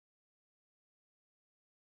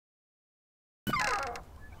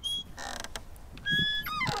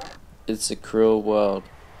It's a cruel world.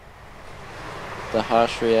 The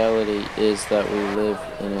harsh reality is that we live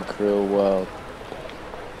in a cruel world.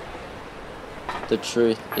 The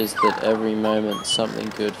truth is that every moment something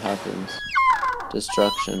good happens,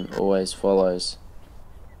 destruction always follows.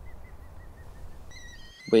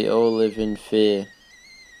 We all live in fear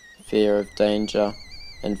of danger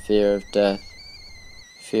and fear of death,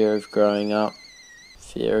 fear of growing up,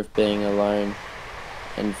 fear of being alone,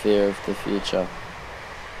 and fear of the future.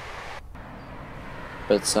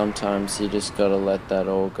 But sometimes you just gotta let that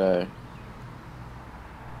all go.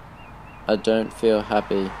 I don't feel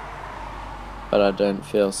happy, but I don't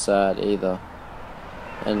feel sad either.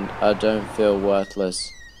 And I don't feel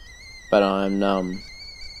worthless, but I am numb.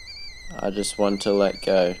 I just want to let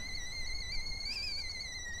go.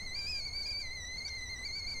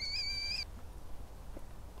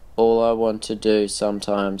 All I want to do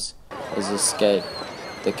sometimes is escape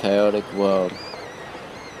the chaotic world.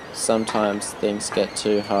 Sometimes things get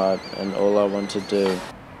too hard and all I want to do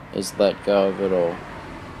is let go of it all.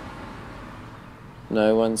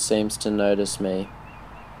 No one seems to notice me.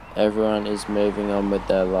 Everyone is moving on with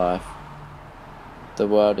their life. The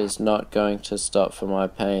world is not going to stop for my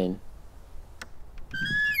pain.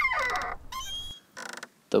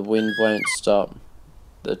 The wind won't stop.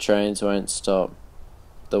 The trains won't stop.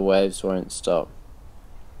 The waves won't stop.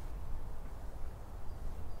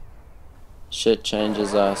 Shit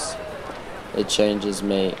changes us, it changes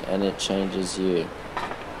me, and it changes you.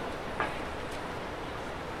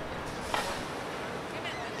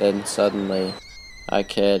 Then suddenly, I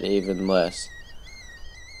cared even less.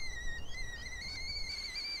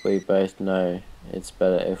 We both know it's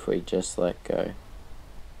better if we just let go.